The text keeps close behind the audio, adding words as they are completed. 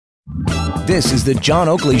This is the John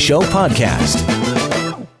Oakley Show podcast.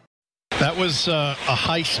 That was a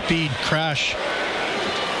high-speed crash,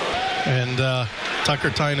 and Tucker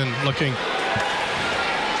Tynan looking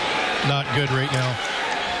not good right now.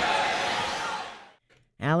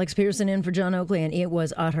 Alex Pearson in for John Oakley, and it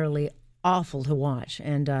was utterly awful to watch.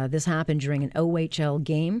 And this happened during an OHL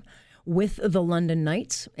game with the London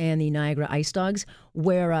Knights and the Niagara Ice Dogs,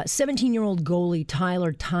 where 17-year-old goalie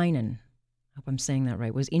Tyler Tynan, I hope I'm saying that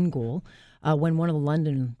right, was in goal when one of the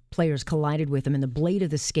London players collided with him, and the blade of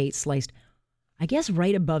the skate sliced, I guess,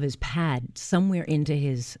 right above his pad, somewhere into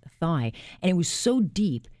his thigh. And it was so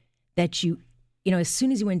deep that you know, as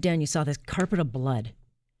soon as he went down, you saw this carpet of blood.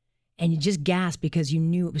 And you just gasped because you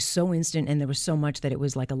knew it was so instant and there was so much that it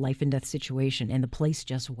was like a life and death situation. And the place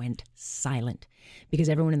just went silent because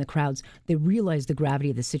everyone in the crowds, they realized the gravity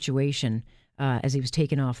of the situation as he was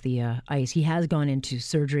taken off the ice. He has gone into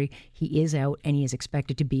surgery. He is out and he is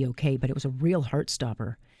expected to be okay. But it was a real heart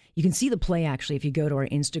stopper. You can see the play, actually, if you go to our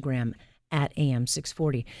Instagram at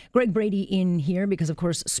AM640. Greg Brady in here because, of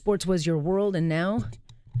course, sports was your world. And now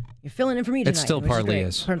you're filling in for me tonight. It still partly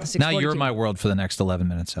is. Now you're in my world for the next 11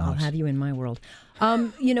 minutes, Alex. I'll have you in my world.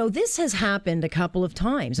 You know, this has happened a couple of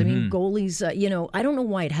times. I mean, goalies, you know, I don't know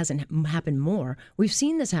why it hasn't happened more. We've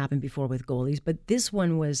seen this happen before with goalies, but this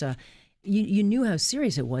one was, you knew how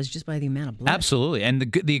serious it was just by the amount of blood. Absolutely. And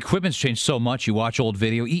the equipment's changed so much. You watch old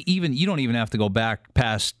video. Even you don't even have to go back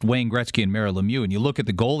past Wayne Gretzky and Mario Lemieux, and you look at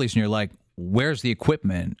the goalies and you're like, where's the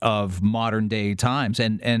equipment of modern day times?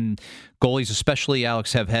 And goalies, especially,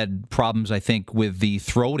 Alex, have had problems, I think, with the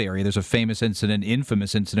throat area. There's a infamous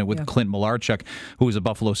incident with Clint Malarchuk, who was a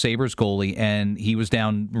Buffalo Sabres goalie, and he was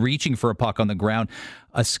down reaching for a puck on the ground.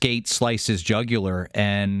 A skate sliced his jugular,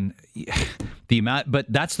 and but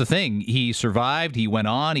that's the thing. He survived. He went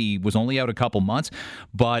on. He was only out a couple months.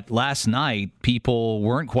 But last night, people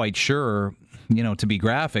weren't quite sure, you know, to be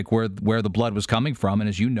graphic, where the blood was coming from. And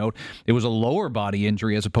as you note, it was a lower body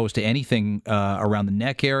injury as opposed to anything around the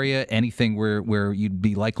neck area, anything where you'd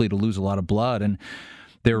be likely to lose a lot of blood. And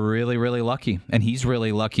they're really, really lucky. And he's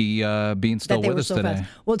really lucky being still with us today. Fast.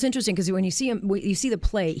 Well, it's interesting because when you see him, you see the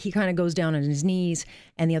play, he kind of goes down on his knees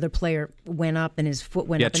and the other player went up and his foot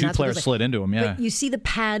went up. Yeah, two players slid into him, yeah. But you see the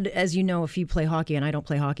pad, as you know, if you play hockey, and I don't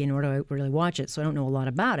play hockey nor do I really watch it, so I don't know a lot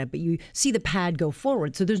about it, but you see the pad go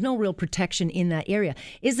forward. So there's no real protection in that area.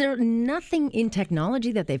 Is there nothing in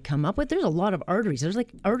technology that they've come up with? There's a lot of arteries. There's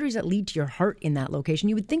like arteries that lead to your heart in that location.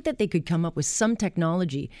 You would think that they could come up with some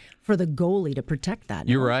technology for the goalie to protect that.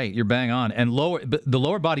 You're right. You're bang on. And the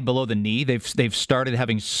lower body below the knee, they've started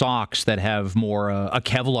having socks that have more a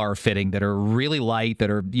Kevlar fitting that are really light,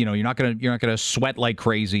 that are, you know, you're not gonna sweat like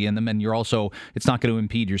crazy in them, and it's not going to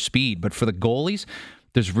impede your speed. But for the goalies,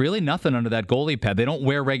 there's really nothing under that goalie pad. They don't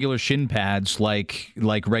wear regular shin pads like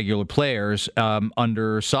regular players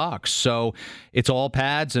under socks. So it's all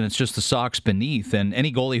pads, and it's just the socks beneath. And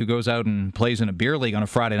any goalie who goes out and plays in a beer league on a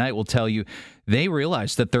Friday night will tell you they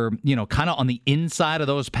realize that they're, you know, kind of on the inside of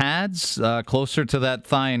those pads, closer to that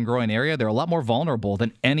thigh and groin area. They're a lot more vulnerable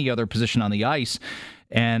than any other position on the ice.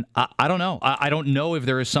 And I don't know. I don't know if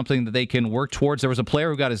there is something that they can work towards. There was a player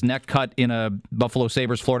who got his neck cut in a Buffalo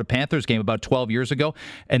Sabres Florida Panthers game about 12 years ago,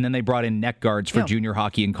 and then they brought in neck guards for junior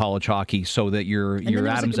hockey and college hockey so that your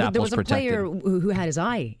Adam's apple is protected. There was a player who had his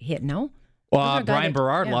eye hit, no? Brian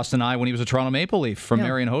Berard lost an eye when he was a Toronto Maple Leaf from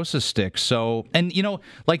Marian Hossa's stick. So, and you know,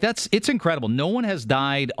 like it's incredible. No one has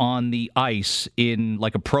died on the ice in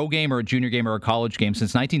like a pro game or a junior game or a college game since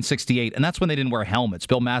 1968, and that's when they didn't wear helmets.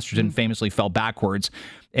 Bill Masterton famously fell backwards,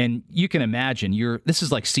 and you can imagine this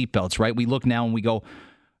is like seatbelts, right? We look now and we go,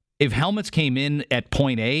 if helmets came in at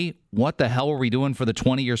point A, what the hell were we doing for the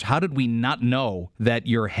 20 years? How did we not know that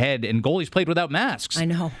your head and goalies played without masks? I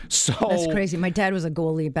know. So that's crazy. My dad was a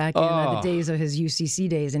goalie back in the days of his UCC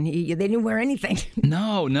days, and they didn't wear anything.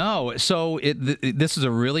 No. So this is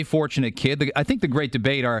a really fortunate kid. I think the great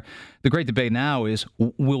debate now is,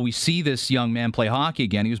 will we see this young man play hockey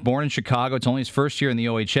again? He was born in Chicago. It's only his first year in the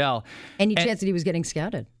OHL. Any chance that he was getting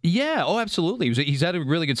scouted? Yeah. Oh, absolutely. He's had a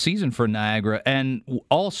really good season for Niagara. And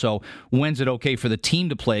also, when's it okay for the team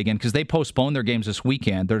to play again? Because they postponed their games this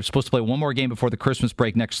weekend. They're supposed to play one more game before the Christmas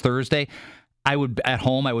break next Thursday. I would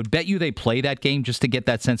bet you they play that game just to get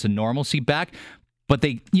that sense of normalcy back. But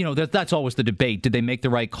that's always the debate. Did they make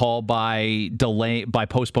the right call by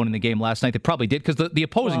postponing the game last night? They probably did, because the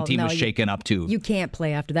opposing team was shaken up too. You can't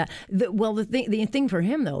play after that. The thing for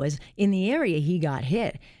him though is in the area he got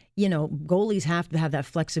hit. You know, goalies have to have that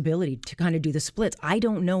flexibility to kind of do the splits. I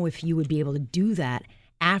don't know if you would be able to do that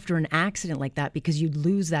after an accident like that, because you'd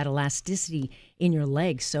lose that elasticity in your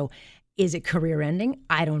legs. So is it career ending?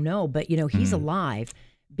 I don't know. But, he's alive.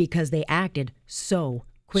 because they acted so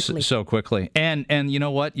quickly. So quickly. And you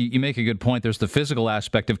know what? You make a good point. There's the physical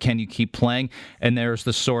aspect of can you keep playing, and there's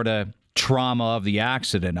the sort of trauma of the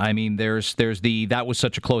accident. I mean, there's that was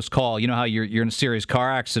such a close call. You know how you're in a serious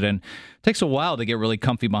car accident. It takes a while to get really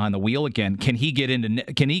comfy behind the wheel again. Can he get in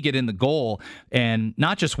the goal and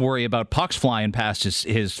not just worry about pucks flying past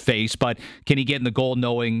his face, but can he get in the goal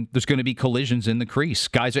knowing there's going to be collisions in the crease?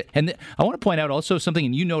 Guys, and I want to point out also something,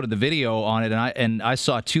 and you noted the video on it, and I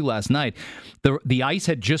saw it too last night. The ice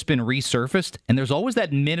had just been resurfaced, and there's always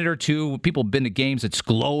that minute or two. People have been to games, it's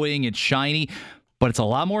glowing, it's shiny, but it's a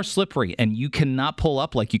lot more slippery, and you cannot pull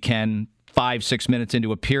up like you can 5-6 minutes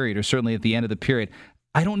into a period, or certainly at the end of the period.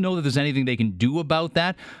 I don't know that there's anything they can do about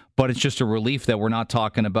that, but it's just a relief that we're not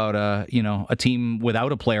talking about a team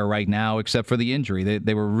without a player right now, except for the injury.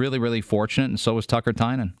 They were really, really fortunate, and so was Tucker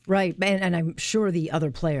Tynan. Right, and I'm sure the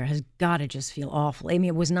other player has got to just feel awful. I mean,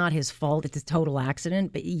 it was not his fault. It's a total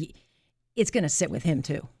accident, but it's going to sit with him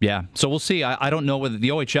too. Yeah, so we'll see. I don't know whether the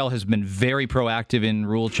OHL has been very proactive in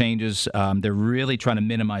rule changes. They're really trying to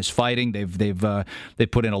minimize fighting. They've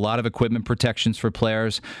put in a lot of equipment protections for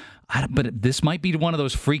players. But this might be one of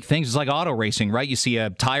those freak things. It's like auto racing, right? You see a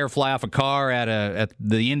tire fly off a car at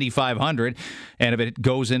the Indy 500, and if it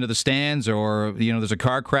goes into the stands, or there's a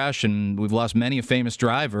car crash, and we've lost many a famous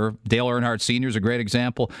driver. Dale Earnhardt Sr. is a great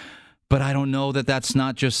example. But I don't know that that's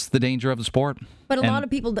not just the danger of the sport. But a lot of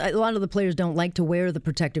the players don't like to wear the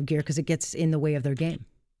protective gear because it gets in the way of their game.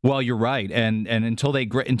 Well, you're right, and until they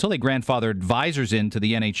grandfathered visors into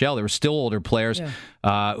the NHL, there were still older players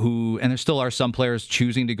and there still are some players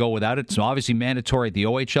choosing to go without it. It's obviously mandatory at the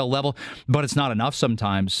OHL level, but it's not enough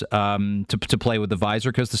sometimes to play with the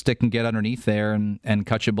visor, because the stick can get underneath there and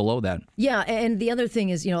cut you below that. Yeah, and the other thing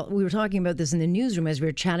is, we were talking about this in the newsroom as we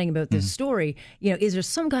were chatting about this story. Is there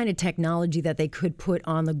some kind of technology that they could put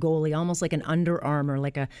on the goalie, almost like an Under Armour,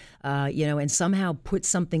 like and somehow put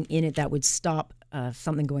something in it that would stop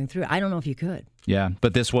something going through? I don't know if you could. Yeah,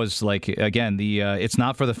 but this was like, again, it's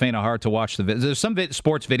not for the faint of heart to watch there's some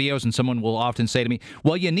sports videos, and someone will often say to me,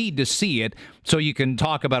 well, you need to see it so you can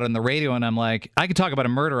talk about it on the radio. And I'm like, I can talk about a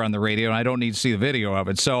murder on the radio, and I don't need to see the video of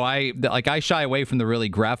it. So I shy away from the really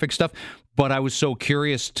graphic stuff. But I was so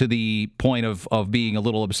curious to the point of being a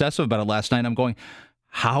little obsessive about it last night. I'm going,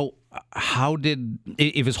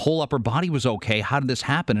 if his whole upper body was okay, how did this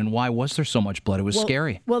happen, and why was there so much blood? It was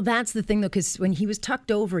scary. Well, that's the thing, though, because when he was tucked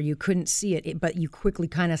over, you couldn't see it, but you quickly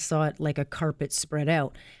kind of saw it like a carpet spread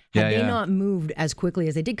out. Had they not moved as quickly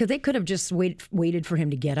as they did, because they could have just waited for him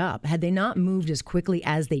to get up. Had they not moved as quickly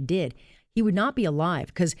as they did, he would not be alive,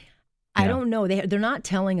 because I don't know. They're not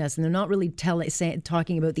telling us, and they're not really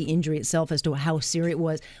talking about the injury itself as to how serious it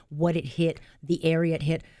was, what it hit, the area it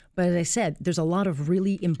hit. But as I said, there's a lot of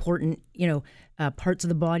really important, parts of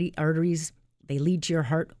the body, arteries. They lead to your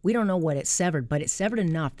heart. We don't know what it severed, but it severed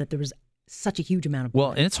enough that there was such a huge amount of blood.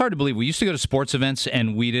 Well, and it's hard to believe. We used to go to sports events,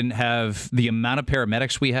 and we didn't have the amount of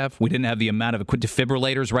paramedics we have. We didn't have the amount of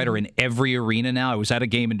defibrillators, right, are in every arena now. I was at a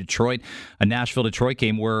game in Detroit, a Nashville-Detroit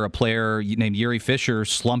game, where a player named Yuri Fisher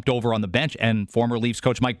slumped over on the bench, and former Leafs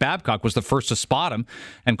coach Mike Babcock was the first to spot him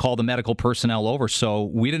and call the medical personnel over. So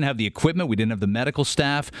we didn't have the equipment. We didn't have the medical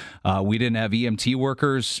staff. We didn't have EMT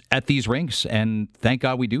workers at these rinks, and thank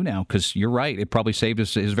God we do now, because you're right. It probably saved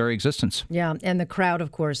his very existence. Yeah, and the crowd,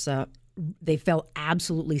 of course, they felt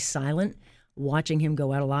absolutely silent watching him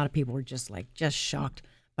go out. A lot of people were just shocked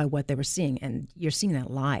by what they were seeing, and you're seeing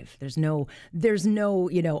that live. There's no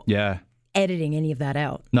editing any of that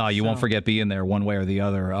out. No, you won't forget being there one way or the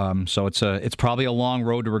other. So it's probably a long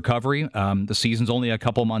road to recovery. The season's only a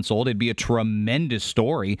couple months old. It'd be a tremendous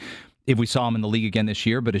story if we saw him in the league again this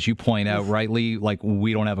year. But as you point out rightly,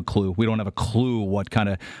 we don't have a clue. We don't have a clue what kind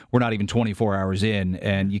of, we're not even 24 hours in,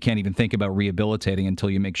 and you can't even think about rehabilitating until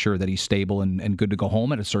you make sure that he's stable and good to go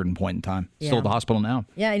home at a certain point in time. Still at the hospital now.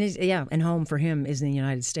 Yeah, and home for him is in the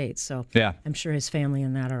United States. So I'm sure his family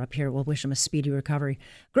and that are up here. We'll wish him a speedy recovery.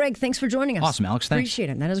 Greg, thanks for joining us. Awesome, Alex. Thanks. Appreciate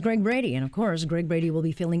it. That is Greg Brady. And of course, Greg Brady will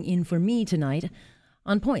be filling in for me tonight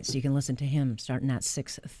on Points, so you can listen to him starting at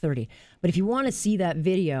 6:30. But if you want to see that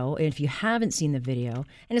video, and if you haven't seen the video,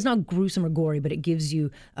 and it's not gruesome or gory, but it gives you,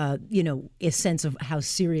 a sense of how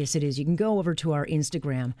serious it is, you can go over to our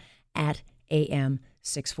Instagram at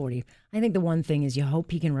AM640. I think the one thing is you hope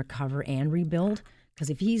he can recover and rebuild, because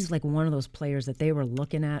if he's like one of those players that they were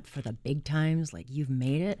looking at for the big times, like you've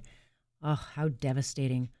made it, how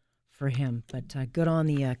devastating for him. But good on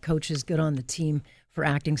the coaches, good on the team for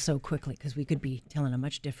acting so quickly, because we could be telling a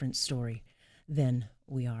much different story than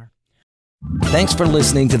we are. Thanks for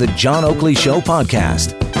listening to the John Oakley Show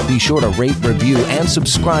podcast. Be sure to rate, review, and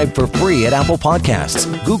subscribe for free at Apple Podcasts,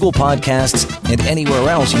 Google Podcasts, and anywhere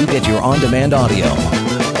else you get your on-demand audio.